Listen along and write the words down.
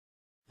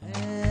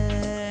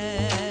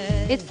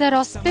It's that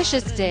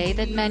auspicious day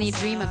that many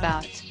dream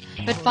about.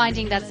 But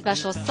finding that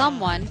special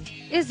someone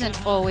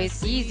isn't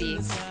always easy.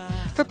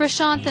 For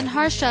Prashant and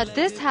Harsha,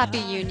 this happy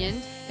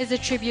union is a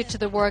tribute to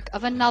the work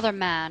of another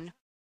man.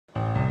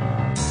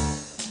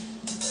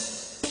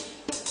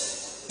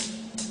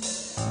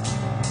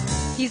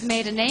 He's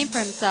made a name for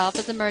himself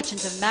as a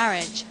merchant of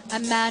marriage, a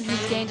man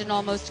who's gained an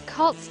almost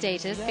cult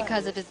status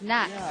because of his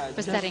knack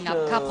for setting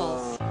up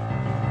couples.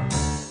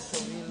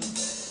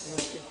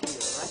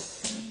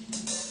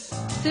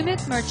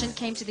 Sumit Merchant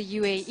came to the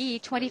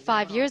UAE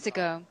 25 years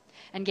ago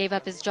and gave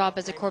up his job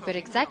as a corporate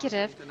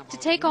executive to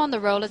take on the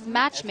role as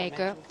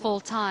matchmaker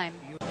full-time.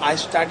 I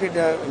started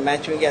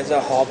matchmaking as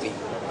a hobby.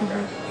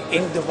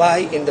 In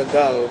Dubai, in the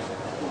Gulf,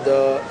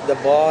 the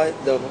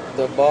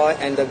boy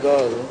and the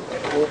girl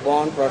who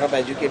born, brought up,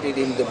 educated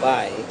in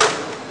Dubai,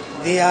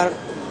 they are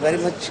very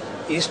much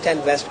East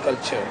and West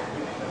culture.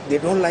 They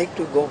don't like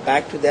to go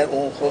back to their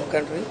own home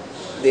country.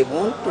 They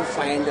want to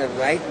find a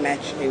right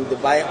match in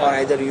Dubai or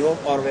either Europe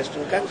or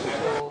Western countries.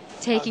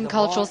 Taking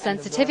cultural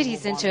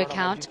sensitivities into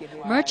account,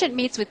 Merchant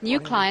meets with new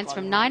clients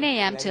from 9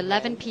 a.m. to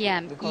 11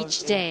 p.m.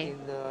 each day.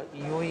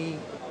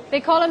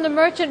 They call him the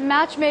Merchant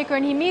Matchmaker,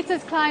 and he meets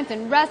his clients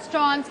in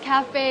restaurants,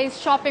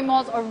 cafes, shopping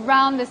malls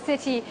around the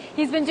city.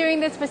 He's been doing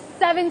this for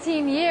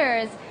 17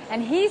 years,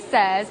 and he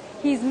says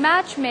he's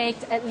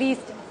matchmaked at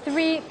least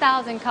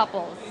 3,000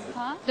 couples.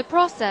 The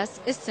process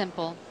is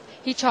simple.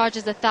 He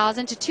charges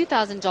 $1,000 to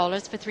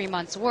 $2,000 for 3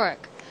 months'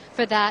 work.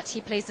 For that,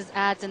 he places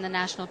ads in the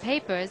national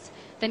papers,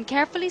 then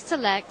carefully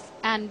selects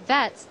and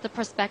vets the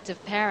prospective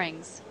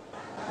pairings.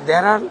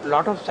 There are a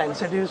lot of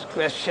sensitive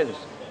questions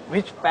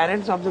which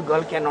parents of the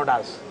girl cannot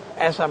ask.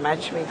 As a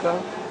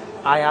matchmaker,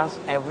 I ask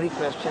every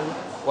question: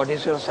 what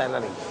is your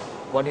salary?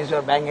 What is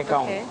your bank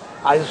account? Okay.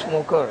 Are you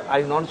smoker? Are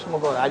you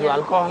non-smoker? Are you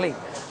alcoholic?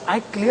 I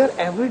clear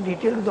every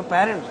detail to the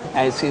parents.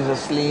 As she's a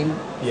slim,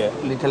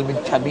 little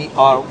bit chubby,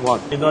 or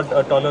what? She's not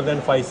taller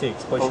than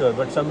 5'6" for sure,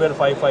 but somewhere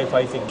 5'5",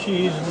 5'6".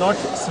 She is not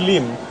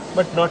slim,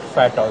 but not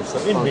fat also,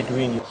 in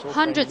between.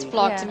 Hundreds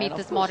flock to meet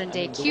this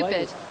modern-day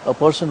Cupid. A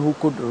person who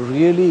could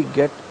really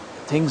get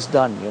things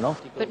done, you know.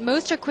 But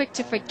most are quick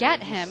to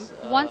forget him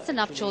once the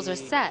nuptials are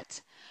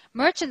set.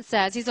 Merchant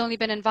says he's only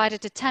been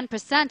invited to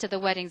 10% of the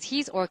weddings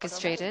he's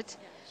orchestrated.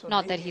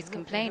 Not that he's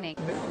complaining.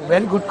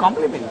 Very good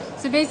compliment.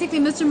 So basically,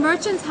 Mr.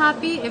 Merchant's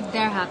happy if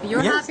they're happy.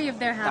 You're happy if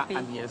they're happy.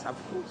 Yes, of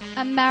course.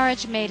 A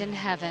marriage made in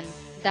heaven.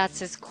 That's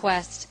his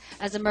quest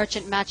as a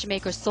merchant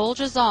matchmaker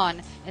soldiers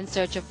on in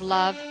search of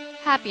love,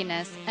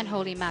 happiness, and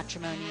holy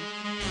matrimony.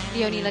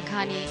 Leonie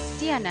Lakhani,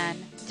 CNN,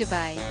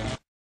 Dubai.